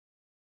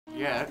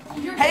Yeah.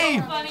 Hey,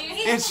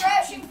 it's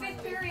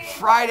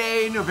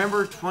Friday,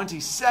 November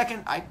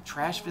 22nd. I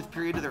trash 5th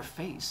period to their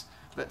face.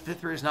 But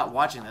 5th period is not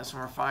watching this,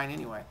 and we're fine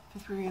anyway.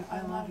 5th period,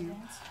 I love you.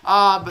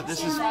 But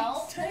this is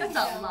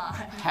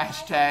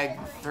hashtag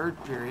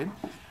 3rd period.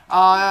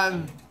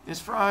 It's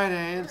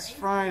Friday. It's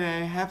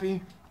Friday.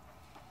 Happy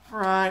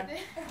Friday.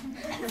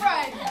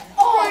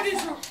 Oh, it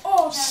is.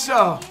 Oh.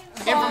 So,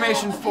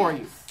 information for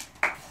you.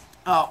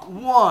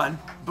 1,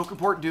 book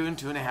report due in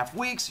 2.5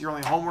 weeks. Your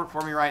only homework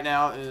for me right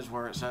now is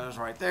where it says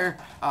right there.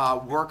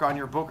 Work on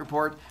your book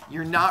report.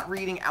 You're not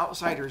reading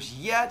Outsiders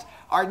yet.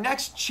 Our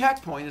next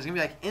checkpoint is going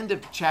to be like end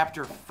of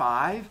chapter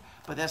 5,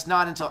 but that's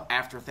not until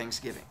after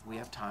Thanksgiving. We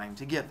have time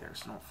to get there,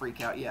 so don't freak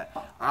out yet.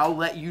 I'll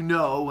let you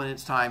know when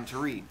it's time to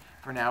read.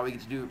 For now, we get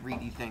to do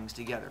ready things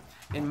together.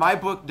 And my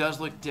book does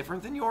look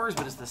different than yours,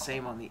 but it's the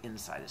same on the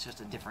inside. It's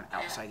just a different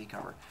outside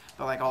cover.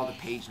 But like all the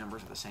page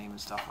numbers are the same and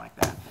stuff like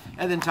that.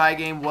 And then tie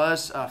game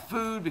was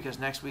food, because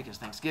next week is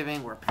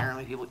Thanksgiving, where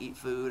apparently people eat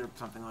food or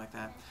something like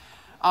that.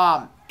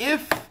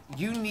 If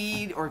you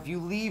need, or if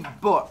you leave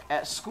book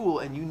at school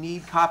and you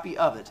need copy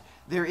of it,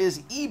 there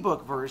is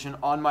ebook version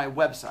on my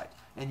website.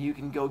 And you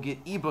can go get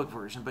ebook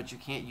version, but you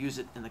can't use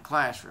it in the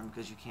classroom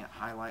because you can't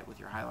highlight with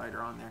your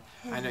highlighter on there.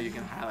 I know you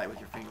can highlight with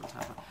your finger.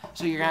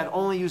 So you're going to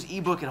only use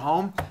ebook at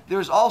home.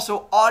 There's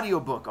also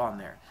audiobook on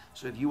there.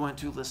 So if you want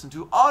to listen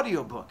to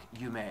audiobook,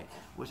 you may,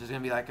 which is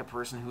going to be like a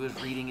person who is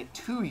reading it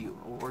to you,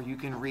 or you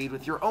can read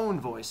with your own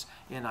voice,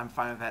 and I'm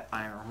fine with that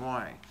either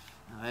way.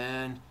 And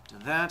then to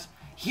that,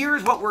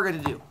 here's what we're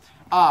going to do.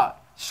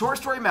 Short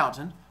Story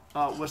Mountain.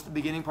 What's the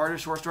beginning part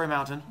of Short Story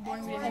Mountain?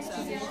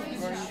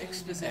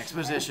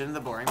 Exposition, the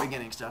boring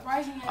beginning stuff.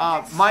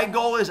 My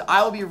goal is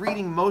I will be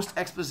reading most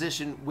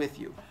exposition with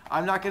you.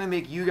 I'm not going to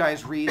make you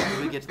guys read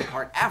until we get to the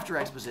part after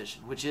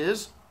exposition, which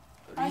is?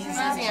 Rising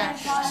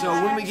action. So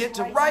when we get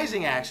to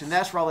rising action,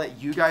 that's where I'll let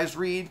you guys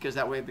read, because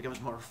that way it becomes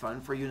more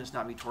fun for you and it's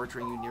not me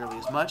torturing you nearly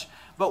as much.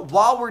 But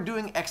while we're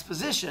doing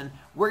exposition,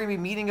 we're going to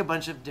be meeting a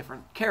bunch of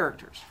different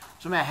characters.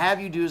 So what I'm going to have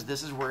you do is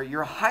this is where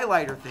your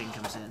highlighter thing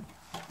comes in.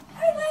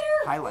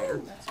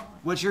 Highlighter.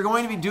 What you're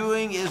going to be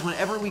doing is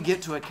whenever we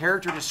get to a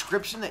character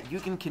description that you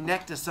can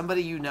connect to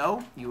somebody you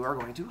know, you are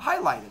going to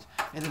highlight it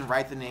and then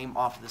write the name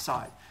off to the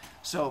side.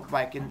 So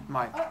like in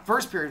my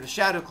first period of the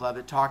Shadow Club,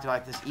 it talked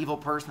about this evil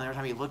person. Every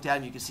time you looked at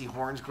them, you could see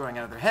horns growing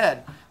out of their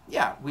head.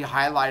 Yeah, we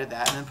highlighted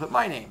that and then put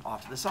my name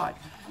off to the side.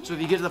 So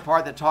if you get to the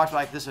part that talks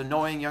like this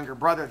annoying younger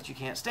brother that you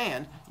can't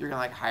stand, you're going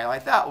to like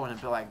highlight that one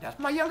and be like, that's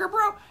my younger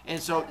bro.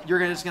 And so you're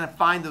just going to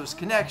find those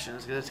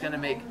connections, because it's going to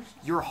make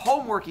your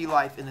homeworky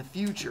life in the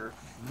future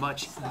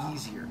much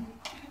easier.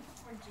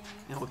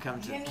 And we'll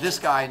come to this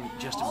guy in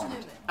just a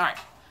moment. All right.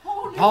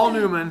 Paul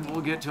Newman,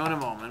 we'll get to in a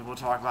moment. We'll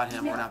talk about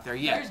him. We're not there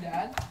yet.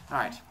 All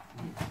right.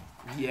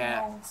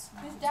 Yeah.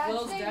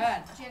 Will's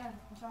dad.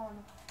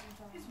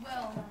 Who's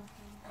Will?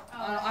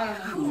 I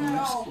don't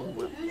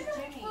know.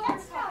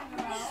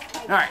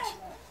 All right.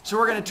 So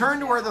we're going to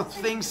turn to where the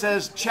thing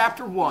says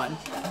Chapter 1.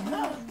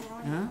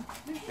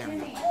 There we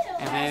go.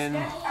 And then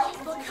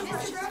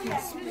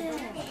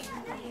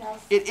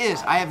it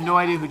is. I have no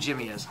idea who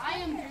Jimmy is.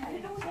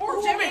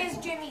 Poor Jimmy.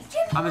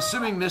 I'm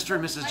assuming Mr.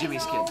 and Mrs.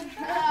 Jimmy's kid.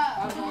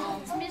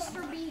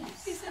 Mr.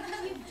 Beast.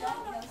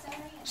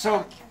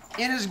 So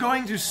it is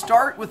going to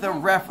start with a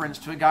reference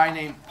to a guy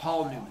named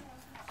Paul Newman.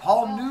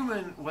 Paul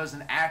Newman was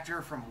an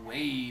actor from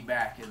way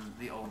back in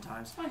the old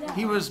times.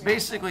 He was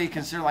basically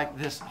considered like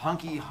this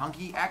hunky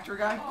actor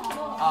guy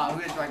who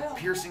had like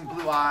piercing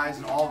blue eyes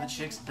and all the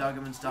chicks dug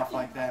him and stuff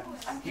like that.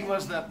 He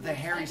was the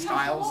Harry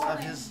Styles of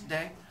his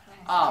day.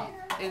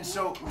 And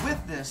so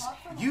with this,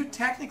 you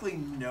technically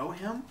know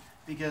him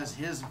because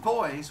his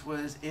voice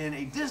was in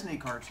a Disney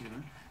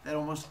cartoon that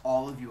almost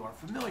all of you are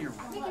familiar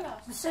with.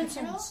 The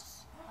Simpsons.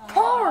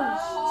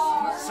 Cars!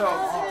 So,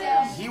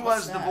 he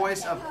was the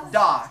voice of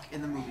Doc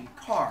in the movie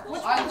Cars.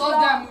 I love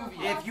that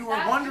movie. If you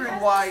were wondering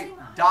why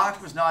Doc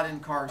was not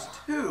in Cars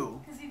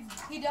 2,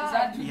 He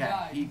died.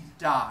 yeah, he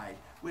died,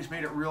 which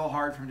made it real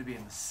hard for him to be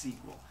in the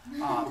sequel.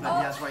 But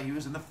that's why he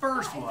was in the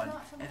first one,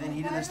 and then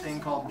he did this thing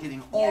called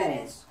getting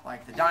old,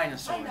 like the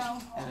dinosaurs,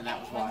 and then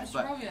that was why.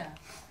 But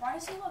Why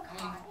does he look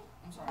high?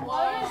 I'm sorry.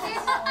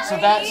 so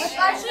that's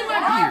Actually, my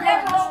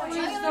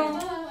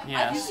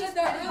yes. said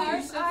that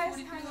earlier.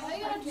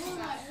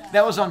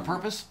 That was on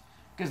purpose,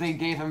 because they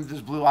gave him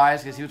those blue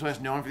eyes, because he was always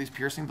known for these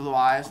piercing blue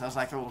eyes. That was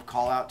like their little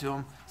call out to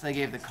him. So they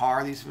gave the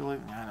car these really,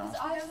 I don't know,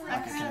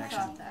 like a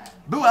connection.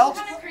 Boo else?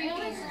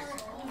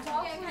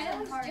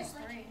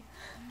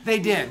 They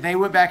did. They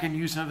went back and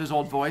used some of his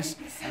old voice.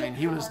 I mean,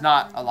 he was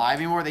not alive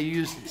anymore. They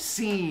used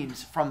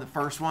scenes from the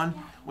first one,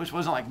 which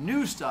wasn't like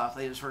new stuff.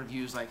 They just sort of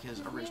used like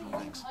his original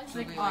things.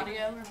 Like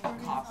audio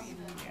copied.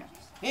 Yeah.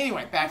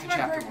 Anyway, back to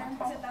chapter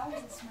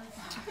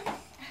 1.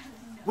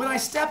 When I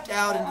stepped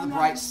out into the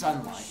bright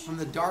sunlight from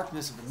the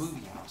darkness of the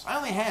movie house, I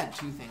only had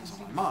two things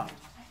on my mind.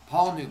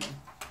 Paul Newman,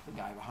 the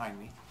guy behind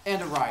me,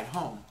 and a ride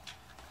home.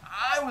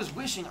 I was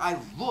wishing I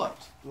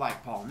looked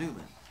like Paul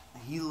Newman.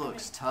 He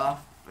looks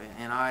tough,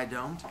 and I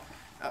don't.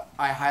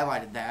 I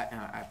highlighted that, and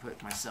I put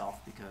it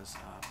myself because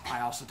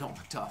I also don't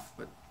look tough,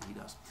 but he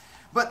does.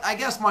 But I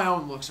guess my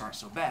own looks aren't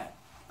so bad.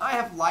 I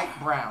have light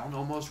brown,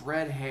 almost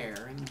red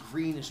hair, and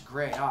greenish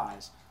gray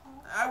eyes.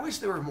 I wish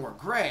they were more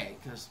gray,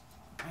 because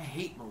I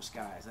hate most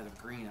guys that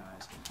have green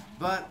eyes.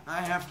 But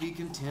I have to be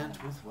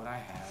content with what I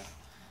have.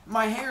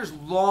 My hair's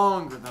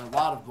longer than a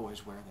lot of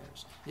boys wear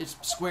theirs. It's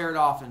squared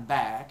off in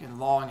back and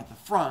long at the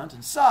front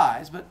and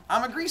sides, but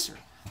I'm a greaser.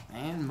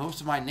 And most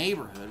of my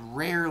neighborhood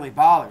rarely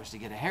bothers to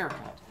get a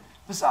haircut.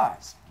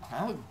 Besides,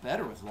 I look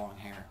better with long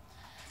hair.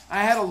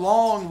 I had a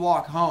long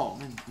walk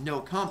home and no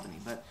company,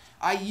 but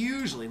I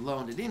usually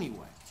loaned it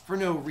anyway, for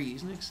no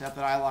reason except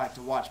that I like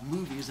to watch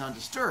movies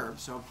undisturbed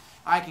so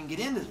I can get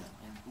into them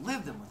and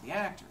live them with the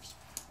actors.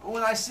 But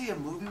when I see a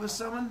movie with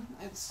someone,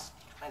 it's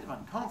kind of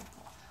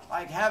uncomfortable,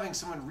 like having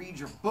someone read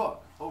your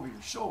book over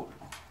your shoulder.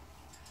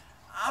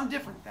 I'm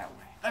different that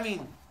way. I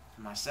mean,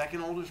 my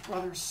second oldest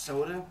brother,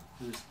 Soda,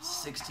 who's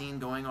 16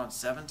 going on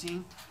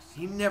 17,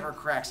 he never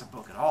cracks a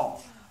book at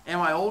all. And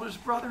my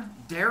oldest brother,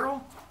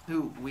 Daryl,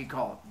 who we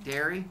call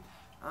Derry,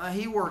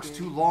 he works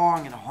too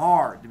long and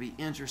hard to be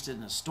interested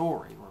in a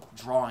story or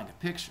drawing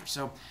a picture.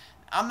 So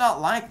I'm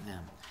not like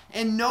them.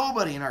 And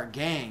nobody in our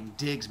gang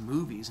digs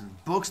movies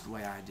and books the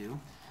way I do.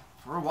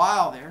 For a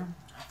while there,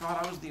 I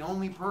thought I was the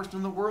only person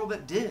in the world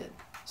that did.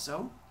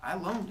 So I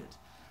loaned it.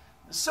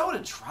 Soda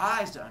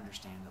tries to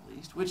understand at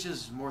least, which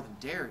is more than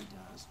Derry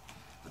does.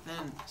 But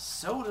then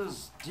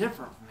Soda's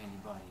different from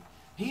anybody.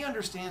 He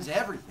understands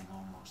everything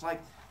almost.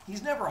 Like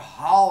he's never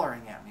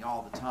hollering at me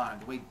all the time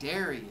the way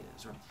Derry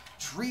is, or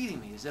treating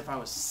me as if I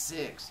was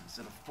 6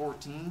 instead of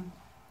 14.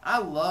 I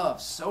love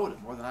Soda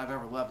more than I've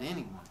ever loved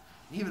anyone,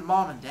 even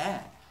Mom and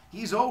Dad.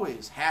 He's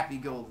always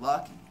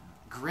happy-go-lucky,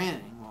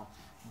 grinning, while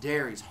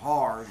Derry's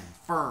hard and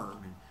firm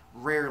and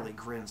rarely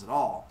grins at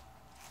all.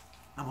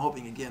 I'm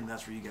hoping, again,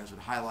 that's where you guys would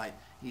highlight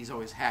he's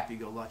always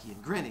happy-go-lucky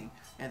and grinning,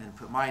 and then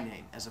put my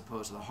name as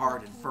opposed to the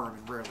hard and firm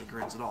and rarely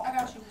grins at all. I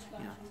got you.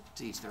 You know,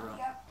 to each their own.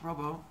 Yep.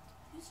 Robo.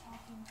 Who's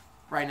talking?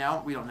 Right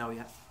now, we don't know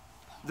yet.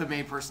 The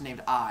main person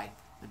named I.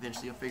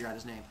 Eventually, you'll figure out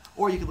his name.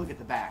 Or you could look at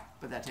the back,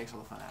 but that takes all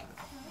the fun out of it.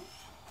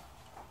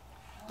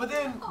 But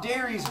then,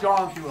 Derry's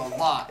gone through a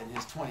lot in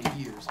his 20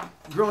 years,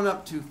 grown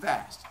up too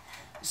fast.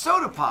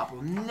 Soda Pop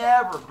will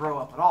never grow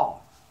up at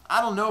all.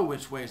 I don't know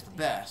which way is the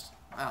best.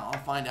 I'll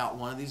find out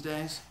one of these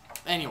days.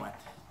 Anyway,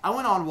 I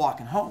went on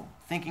walking home,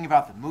 thinking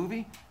about the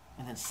movie,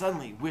 and then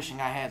suddenly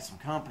wishing I had some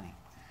company.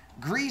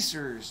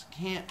 Greasers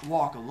can't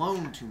walk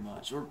alone too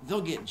much, or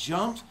they'll get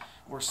jumped,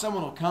 or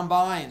someone will come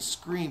by and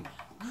scream,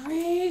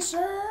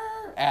 "Greaser!"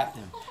 at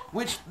them,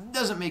 which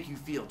doesn't make you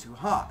feel too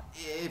hot,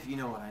 if you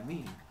know what I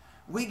mean.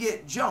 We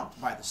get jumped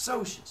by the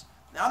socials.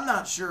 Now, I'm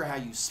not sure how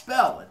you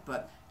spell it,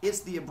 but it's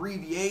the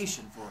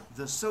abbreviation for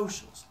the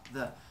socials,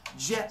 the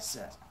jet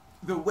set,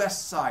 the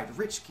West Side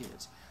rich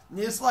kids.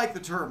 It's like the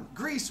term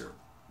greaser,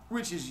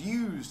 which is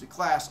used to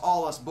class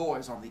all us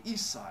boys on the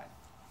east side.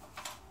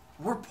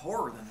 We're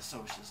poorer than the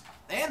socials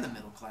and the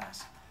middle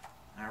class.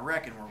 And I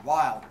reckon we're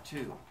wilder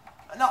too.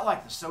 Not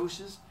like the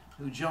socials,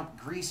 who jump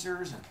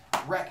greasers and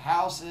wreck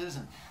houses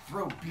and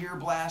throw beer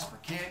blasts for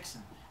kicks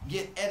and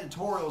get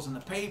editorials in the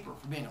paper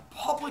for being a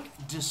public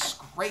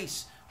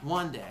disgrace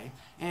one day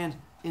and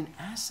an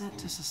asset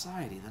to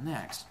society the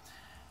next.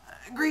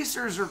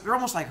 Greasers they're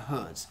almost like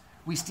hoods.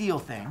 We steal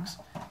things,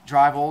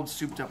 drive old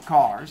souped-up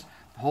cars,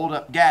 hold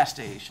up gas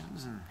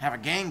stations, and have a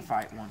gang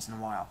fight once in a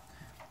while.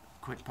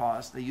 Quick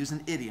pause. They use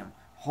an idiom,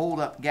 hold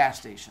up gas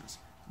stations,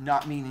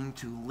 not meaning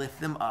to lift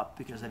them up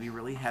because they'd be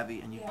really heavy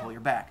and you'd pull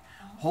your back.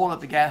 Hold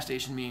up the gas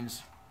station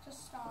means,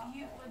 Just stop.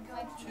 You would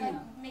like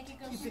make it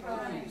go slow.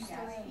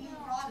 You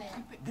rob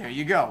it. there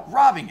you go,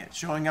 robbing it,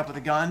 showing up with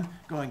a gun,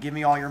 going, give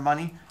me all your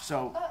money,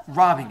 so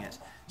robbing it.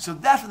 So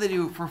that's what they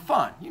do for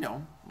fun, you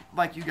know,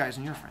 like you guys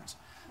and your friends.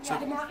 So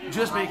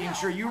just making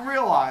sure you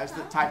realize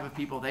the type of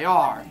people they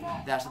are.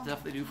 That's the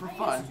stuff they do for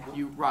fun.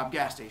 You rob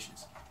gas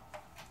stations.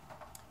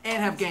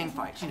 And have gang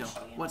fights, you know,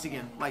 once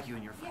again, like you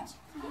and your friends.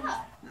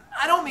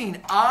 I don't mean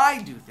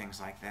I do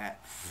things like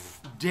that.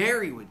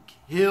 Derry would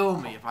kill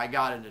me if I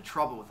got into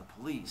trouble with the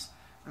police.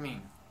 I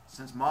mean,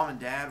 since Mom and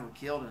Dad were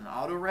killed in an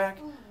auto wreck,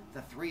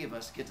 the three of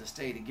us get to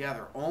stay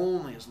together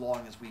only as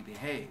long as we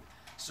behave.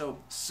 So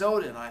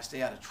Soda and I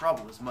stay out of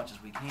trouble as much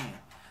as we can.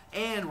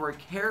 And we're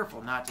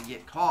careful not to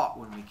get caught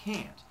when we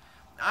can't.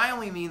 I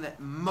only mean that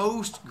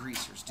most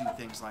greasers do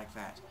things like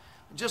that.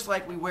 Just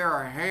like we wear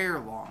our hair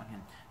long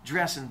and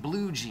dress in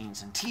blue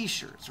jeans and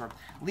t-shirts, or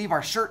leave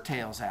our shirt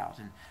tails out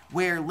and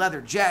wear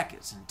leather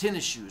jackets and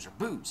tennis shoes or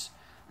boots.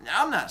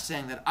 Now, I'm not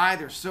saying that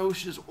either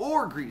socias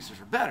or greasers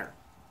are better.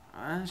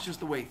 It's just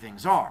the way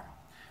things are.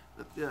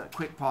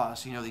 Quick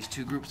pause, you know these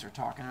two groups they're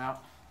talking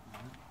about?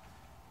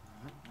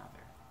 Not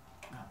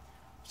there. No.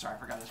 Sorry, I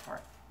forgot this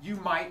part. You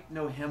might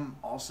know him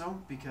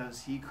also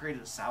because he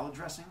created a salad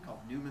dressing called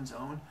Newman's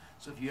Own.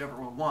 So if you ever,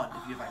 well, one,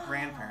 if you have like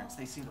grandparents,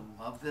 they seem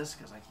to love this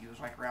because like he was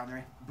like around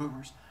there,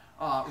 boomers.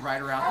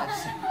 right around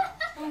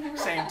that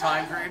same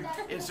time period.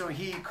 And so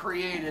he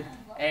created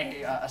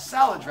a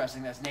salad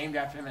dressing that's named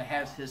after him and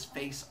has his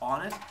face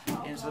on it.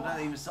 And so then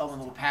they even sell them in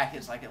little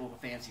packets like at little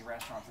fancy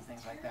restaurants and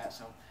things like that.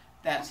 So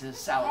that's his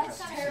salad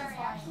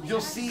dressing.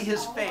 You'll see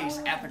his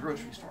face at the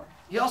grocery store.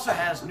 He also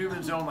has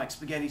Newman's Own like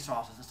spaghetti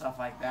sauces and stuff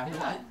like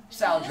that.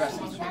 Salad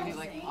dressings.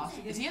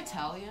 Is he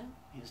Italian?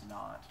 He's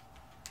not.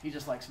 He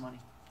just likes money.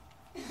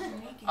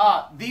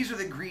 These are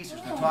the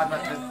greasers they're talking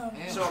about.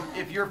 So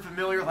if you're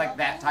familiar with like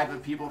that type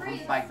of people from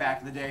like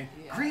back in the day,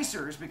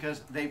 greasers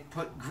because they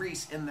put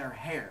grease in their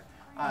hair.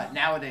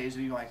 Nowadays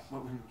we like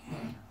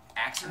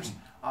axers.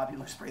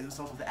 People spray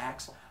themselves with the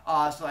axe.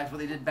 So like what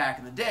they did back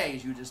in the day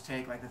is you would just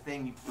take like the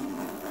thing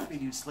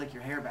you'd slick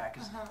your hair back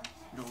because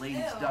the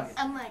ladies dug it.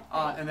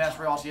 And that's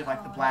where also you have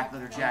like the black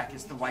leather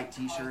jackets, the white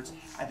t-shirts.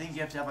 I think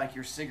you have to have like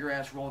your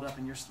cigarettes rolled up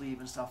in your sleeve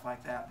and stuff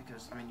like that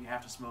because I mean you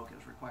have to smoke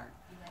as required.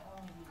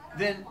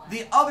 Then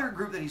the other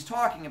group that he's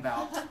talking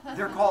about,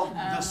 they're called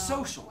the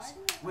socials,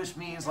 which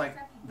means like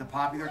the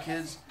popular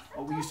kids,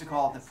 what we used to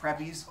call the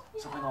preppies,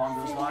 something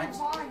along those lines.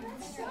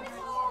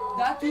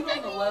 That dude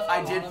on the left.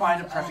 I did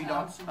find a preppy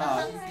dog.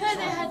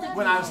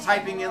 When I was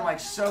typing in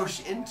like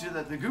soch into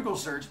the Google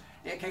search,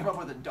 it came up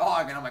with a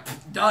dog, and I'm like,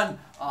 done.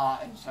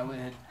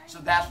 So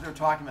that's what they're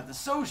talking about. The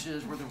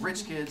socias were the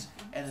rich kids,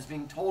 and it's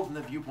being told from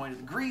the viewpoint of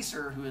the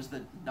greaser, who is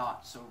the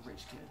not so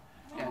rich kid.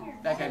 And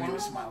that guy made me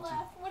smile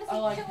too. I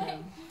like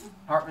him.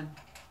 Hartman.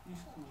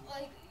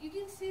 Like you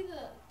can see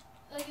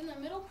like in the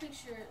middle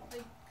picture, the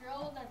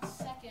girl that's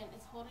second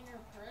is holding her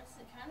purse.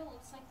 It kind of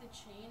looks like the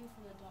chain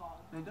from the dog.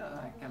 It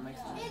does. That makes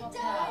sense. It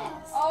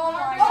does. Oh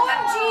my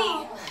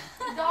god.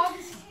 OMG! The dog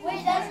is.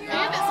 Wait, that's your.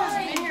 And it says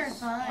Vineyard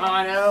Vines.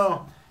 I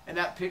know. And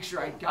that picture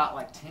I got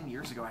like 10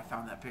 years ago. I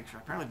found that picture.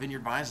 Apparently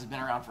Vineyard Vines has been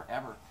around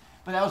forever.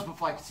 But that was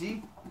before, like,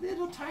 see,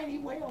 little tiny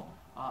whale.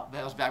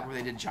 That was back where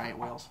they did giant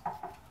whales.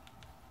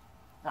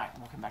 All right,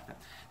 we'll come back to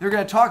that. They're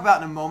going to talk about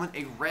in a moment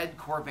a red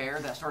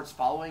Corvair that starts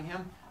following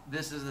him.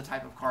 This is the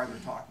type of car they're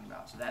talking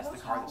about. So that's the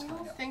car that's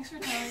coming up. Thanks for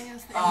telling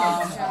us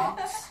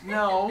that.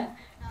 No,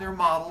 they're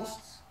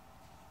models.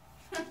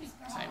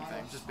 Same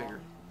thing, just bigger.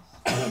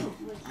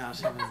 No,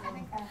 same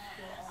thing.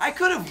 I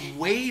could have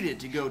waited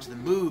to go to the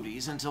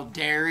movies until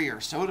Derry or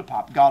Soda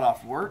Pop got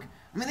off work.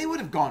 I mean, they would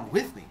have gone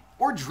with me,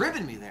 or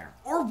driven me there,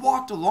 or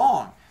walked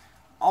along.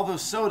 Although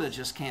Soda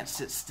just can't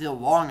sit still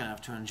long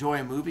enough to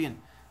enjoy a movie, and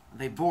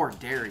they bore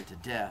Derry to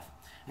death.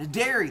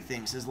 Derry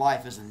thinks his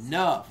life is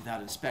enough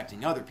without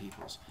inspecting other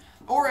people's.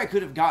 Or I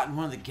could have gotten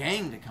one of the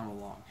gang to come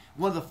along.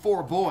 One of the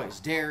four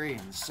boys Derry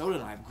and Soda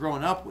and I have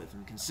grown up with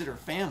and consider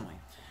family.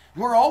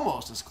 We're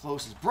almost as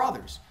close as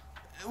brothers.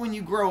 When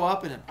you grow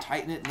up in a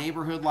tight-knit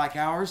neighborhood like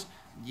ours,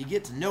 you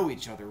get to know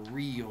each other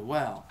real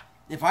well.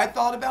 If I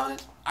thought about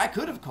it, I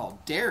could have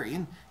called Derry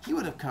and he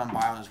would have come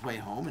by on his way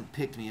home and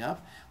picked me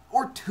up.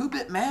 Or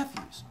Two-Bit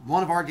Matthews,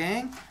 one of our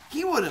gang,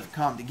 he would have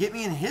come to get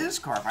me in his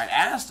car if I'd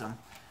asked him.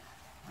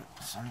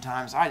 But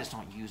sometimes I just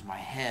don't use my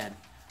head.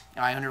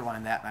 I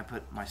underline that and I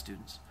put my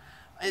students.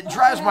 It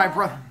drives my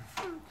brother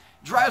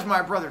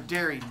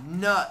Derry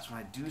nuts when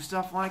I do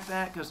stuff like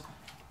that because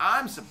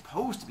I'm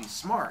supposed to be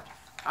smart.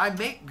 I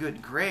make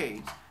good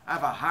grades. I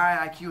have a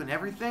high IQ and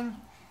everything,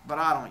 but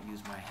I don't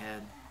use my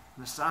head.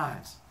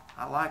 Besides,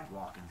 I like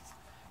walking.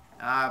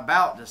 I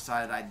about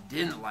decided I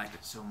didn't like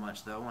it so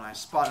much, though, when I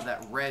spotted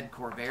that red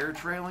Corvair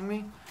trailing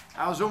me.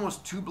 I was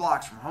almost 2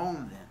 blocks from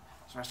home then,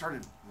 so I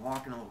started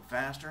walking a little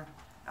faster.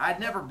 I'd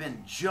never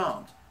been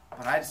jumped,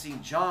 but I'd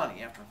seen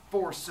Johnny after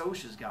 4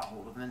 socias got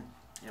hold of him,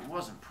 and it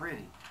wasn't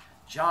pretty.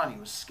 Johnny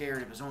was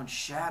scared of his own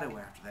shadow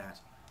after that,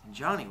 and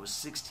Johnny was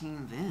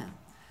 16 then.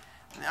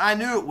 I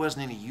knew it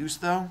wasn't any use,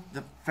 though,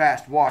 the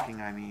fast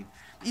walking, I mean.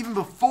 Even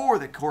before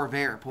the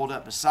Corvair pulled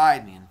up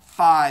beside me and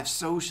 5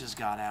 socias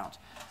got out.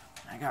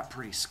 I got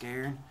pretty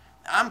scared.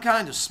 I'm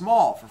kind of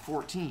small for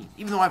 14.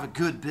 Even though I have a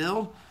good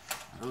build,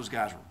 those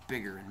guys were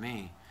bigger than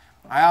me.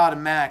 I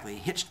automatically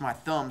hitched my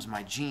thumbs in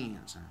my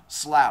jeans and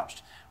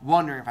slouched,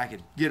 wondering if I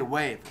could get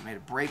away if it made a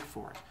break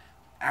for it.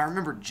 I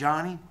remembered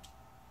Johnny,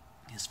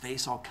 his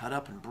face all cut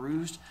up and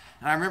bruised,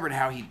 and I remembered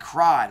how he'd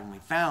cried when we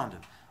found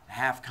him,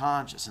 half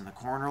conscious in the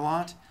corner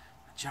lot.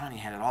 Johnny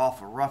had it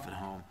awful rough at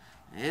home.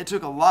 It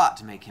took a lot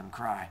to make him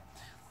cry.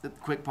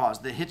 Quick pause.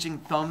 The hitching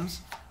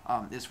thumbs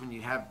is when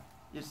you have...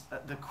 It's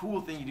the cool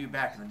thing you do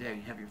back in the day.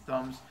 You have your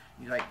thumbs,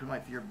 you like put them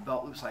like your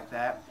belt loops like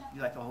that.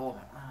 You like the whole,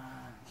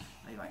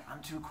 you're like,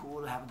 I'm too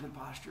cool to have a good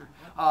posture.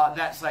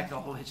 That's like the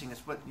whole hitching.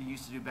 That's what you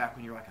used to do back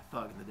when you were like a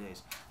thug in the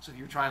days. So if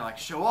you're trying to like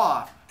show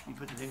off, you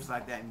put the things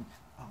like that and,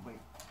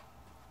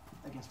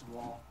 against the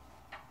wall.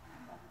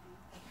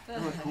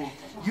 It look cool.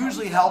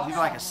 Usually helps you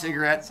like a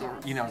cigarette or,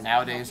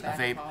 nowadays a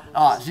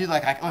vape. So you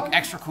like look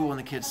extra cool when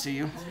the kids see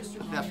you. That's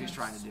what he's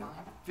trying to do.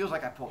 Feels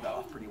like I pulled that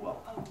off pretty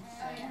well.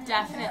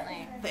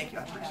 Definitely. Thank you,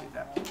 I appreciate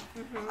that.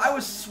 I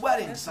was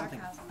sweating something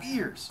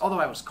fierce. Although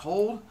I was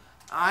cold,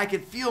 I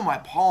could feel my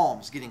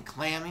palms getting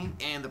clammy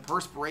and the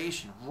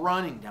perspiration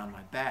running down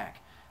my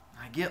back.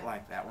 I get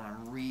like that when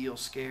I'm real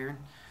scared.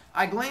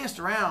 I glanced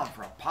around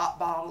for a pop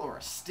bottle or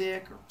a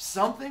stick or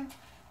something.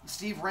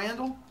 Steve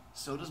Randall,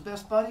 Soda's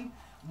best buddy,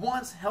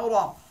 once held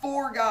off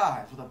 4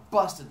 guys with a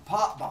busted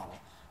pop bottle.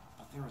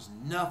 But there was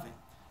nothing.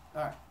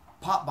 All right,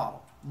 pop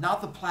bottle.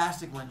 Not the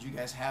plastic ones you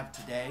guys have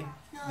today.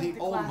 The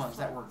old ones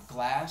that were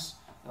glass.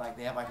 Like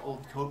they have like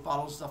old Coke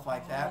bottles, stuff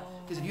like that.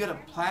 Because if you had a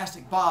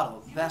plastic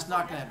bottle, that's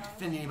not going to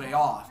fend anybody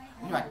off.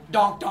 And you're like,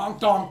 donk, donk,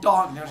 donk,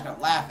 donk, and they're just going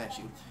to laugh at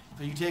you.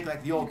 So you take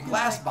like the old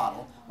glass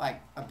bottle,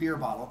 like a beer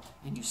bottle,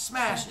 and you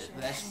smash it.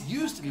 That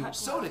used to be what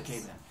soda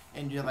came in.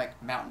 And you have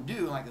like Mountain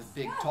Dew, like this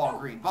big, tall,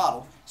 green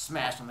bottle,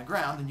 smashed on the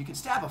ground, and you can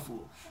stab a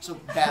fool. So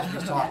that's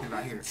what he's talking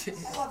about here.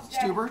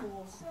 Stuber?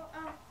 So,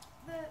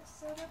 the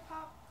soda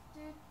pop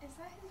dude, is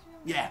that his real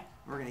name? Yeah,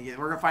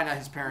 we're gonna find out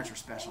his parents were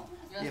special.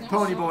 Yeah,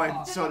 Pony Boy,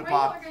 Soda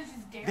Pop.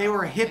 They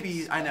were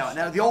hippies, I know.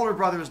 Now the older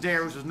brother was Dare,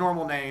 which was his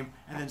normal name,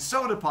 and then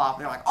Soda Pop.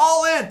 They're like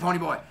all in, Pony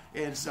Boy.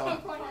 And so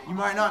you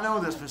might not know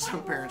this, but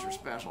some parents were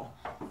special.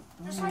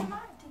 Did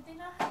they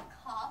not have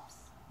cops?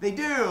 They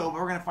do, but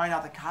we're gonna find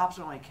out the cops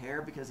don't really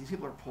care because these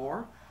people are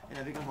poor, and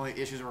I think one of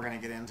the issues we're gonna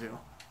get into.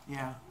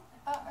 Yeah.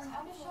 How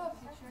do you show a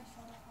picture of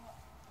soda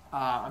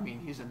pop? I mean,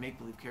 he's a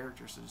make-believe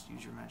character, so just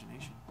use your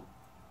imagination.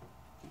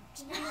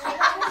 Did you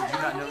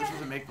not know this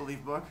was a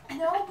make-believe book?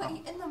 No, but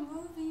in the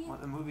movie. Well,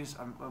 the movie's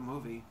a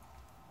movie.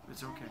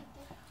 It's okay.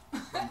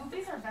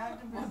 Movies are bad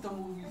to What the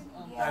movies?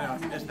 I know,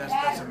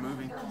 that's a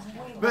movie.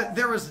 But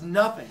there was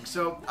nothing,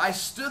 so I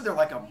stood there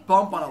like a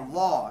bump on a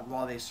log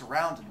while they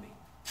surrounded me.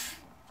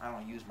 I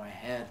don't use my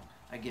head.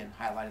 Again,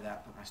 highlighted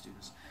that with my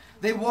students.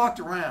 They walked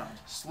around,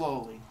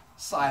 slowly,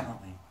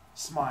 silently,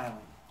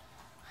 smiling.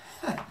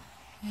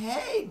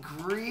 Hey,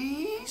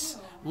 Grease,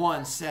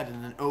 one said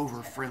in an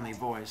over-friendly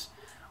voice.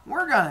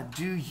 We're going to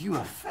do you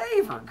a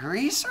favor,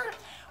 Greaser.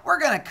 We're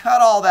going to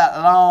cut all that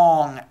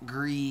long,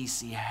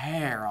 greasy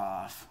hair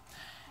off.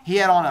 He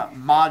had on a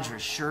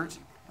Madras shirt.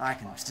 I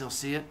can still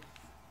see it.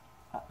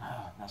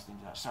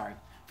 Sorry,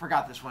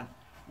 forgot this one.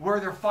 Where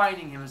they're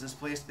finding him is this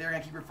place. They're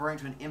going to keep referring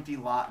to an empty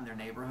lot in their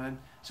neighborhood.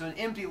 So an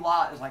empty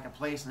lot is like a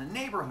place in a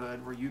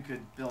neighborhood where you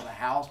could build a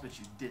house, but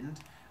you didn't.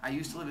 I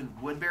used to live in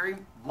Woodbury.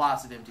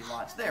 Lots of empty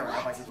lots there. I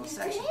have like this little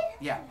section.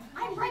 Yeah.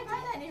 I'm right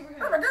by that neighborhood.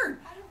 Oh my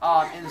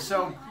God. And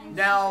so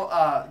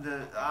now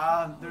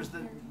there's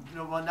the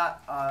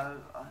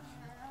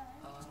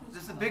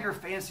there's the bigger,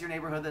 fancier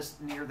neighborhood that's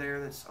near there.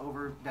 That's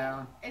over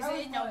down. Is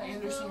it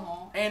Anderson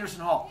Hall?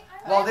 Anderson Hall.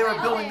 While they were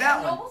building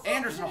that one,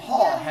 Anderson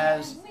Hall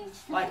has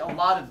like a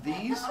lot of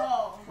these,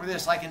 where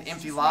there's like an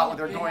empty lot where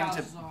they're going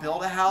to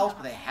build a house,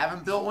 but they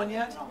haven't built one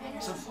yet.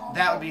 So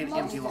that would be an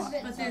empty lot.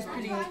 But there's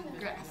pretty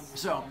grass.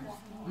 So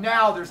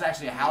now there's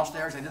actually a house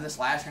there. So I did this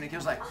last year, and the kid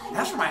was like,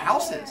 "That's where my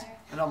house is."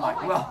 And I'm like,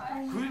 "Well,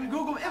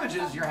 Google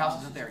Images, your house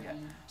isn't there yet."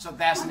 So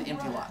that's an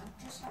empty lot.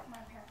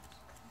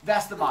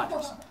 That's the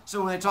Madras.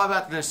 So when they talk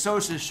about the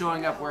Sosa's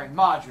showing up wearing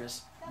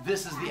Madras,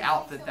 this is the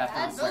outfit that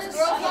they're wearing.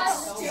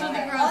 So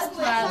the girls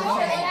plaid.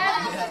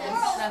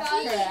 That's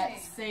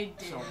correct. They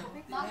do.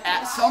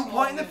 At some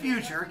point in the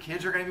future,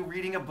 kids are going to be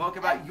reading a book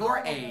about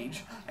your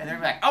age, and they're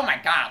going to be like, "Oh my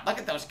God, look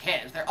at those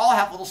kids. They all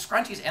have little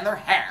scrunchies in their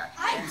hair."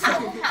 And so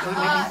they're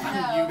making fun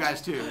of you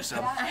guys too.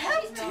 So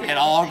it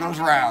all goes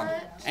around.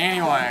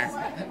 Anyway,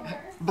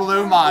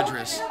 Blue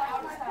Madras.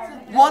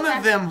 One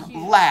of them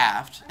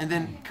laughed and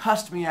then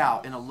cussed me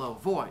out in a low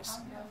voice.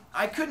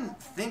 I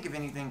couldn't think of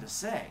anything to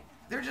say.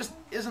 There just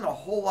isn't a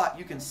whole lot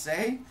you can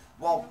say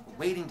while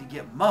waiting to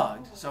get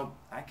mugged, so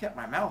I kept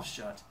my mouth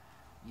shut.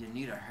 You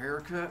need a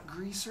haircut,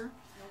 Greaser?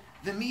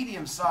 The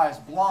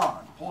medium-sized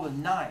blonde pulled a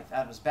knife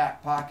out of his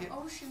back pocket,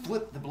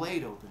 flipped the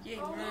blade open.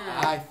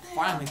 I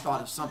finally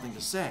thought of something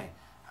to say.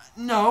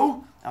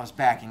 No, I was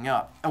backing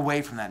up,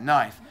 away from that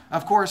knife.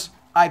 Of course,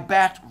 I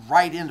backed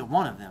right into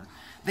one of them.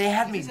 They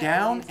had me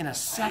down in a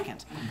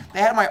second.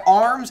 They had my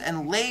arms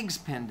and legs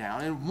pinned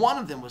down, and one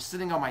of them was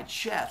sitting on my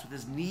chest with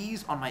his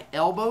knees on my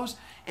elbows.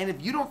 And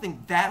if you don't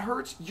think that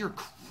hurts, you're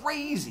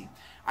crazy.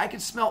 I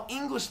could smell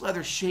English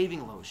leather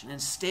shaving lotion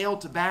and stale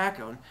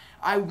tobacco, and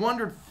I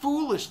wondered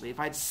foolishly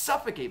if I'd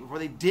suffocate before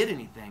they did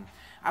anything.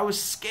 I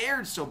was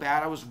scared so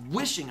bad I was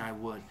wishing I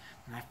would,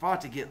 and I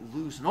fought to get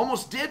loose and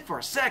almost did for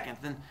a second.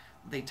 Then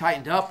they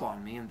tightened up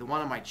on me, and the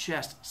one on my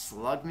chest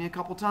slugged me a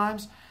couple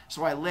times.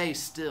 So I lay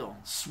still,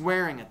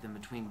 swearing at them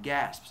between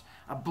gasps.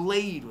 A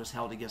blade was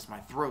held against my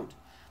throat.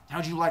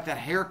 How'd you like that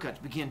haircut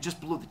to begin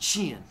just below the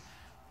chin?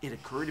 It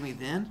occurred to me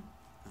then,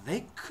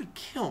 they could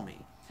kill me.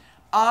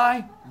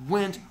 I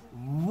went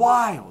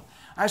wild.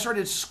 I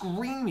started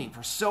screaming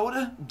for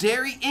soda,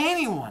 dairy,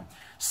 anyone.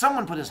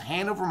 Someone put his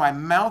hand over my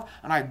mouth,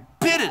 and I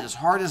bit it as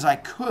hard as I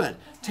could,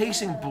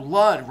 tasting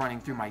blood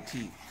running through my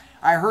teeth.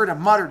 I heard a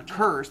muttered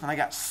curse, and I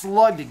got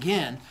slugged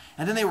again,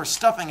 and then they were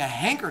stuffing a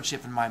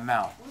handkerchief in my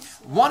mouth.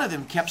 One of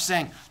them kept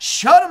saying,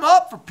 "Shut him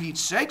up, for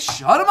Pete's sake,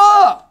 shut him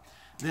up!"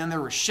 Then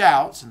there were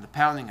shouts and the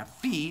pounding of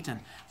feet, and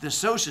the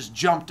socius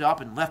jumped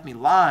up and left me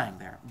lying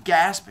there,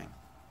 gasping.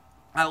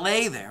 I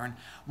lay there and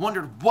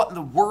wondered what in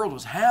the world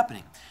was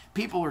happening.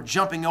 People were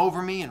jumping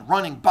over me and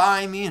running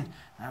by me, and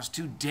I was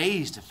too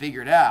dazed to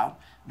figure it out.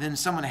 Then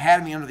someone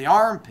had me under the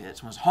armpits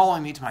and was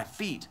hauling me to my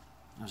feet.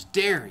 It was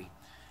Derry.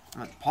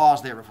 I'm going to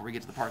pause there before we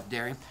get to the part of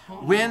dairy.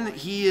 When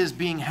he is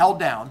being held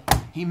down,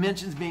 he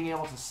mentions being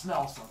able to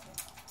smell something.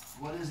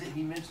 What is it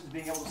he mentions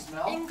being able to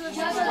smell? English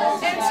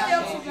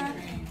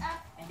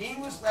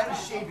English leather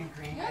shaving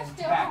cream and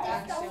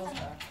tobacco.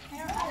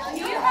 Do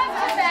you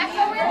have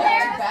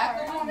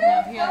tobacco in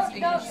there? No, he has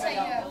Don't say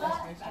no.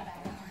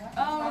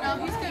 Oh,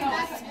 no, he's gonna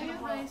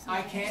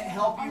I can't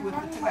help you with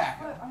the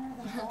tobacco.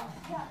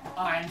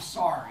 I'm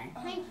sorry.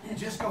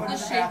 Just go into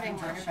the bathroom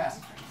during a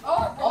passage.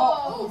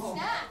 Oh,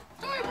 snap.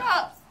 Story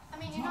props. I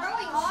mean, you're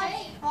really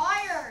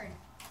fired.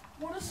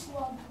 What a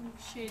slug.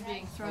 Shade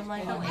being thrown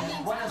like a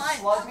What does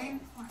slug mean?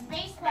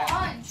 Baseball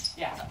punch.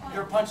 Yeah,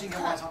 you're punching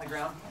otherwise on the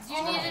ground. Do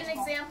you need an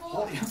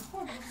example? It's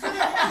like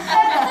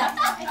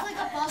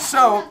a bus.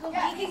 So,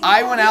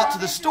 I went out to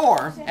the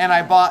store and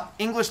I bought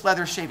English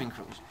leather shaving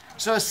cream.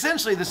 So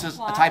essentially this is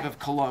a type of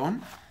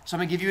cologne. So I'm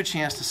going to give you a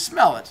chance to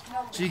smell it.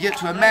 So you get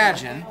to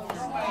imagine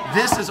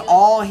this is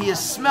all he is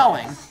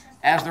smelling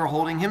as they're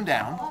holding him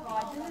down.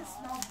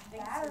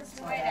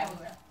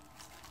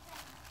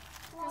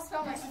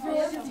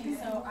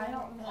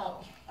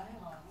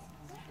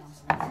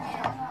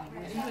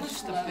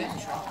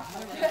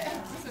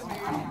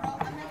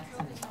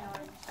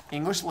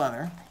 English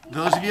leather.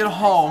 Those of you at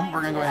home,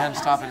 we're going to go ahead and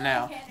stop it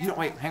now. You don't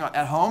wait, hang on.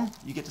 At home,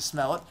 you get to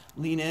smell it.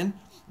 Lean in.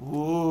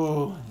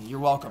 Ooh, you're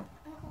welcome.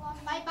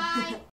 Bye-bye.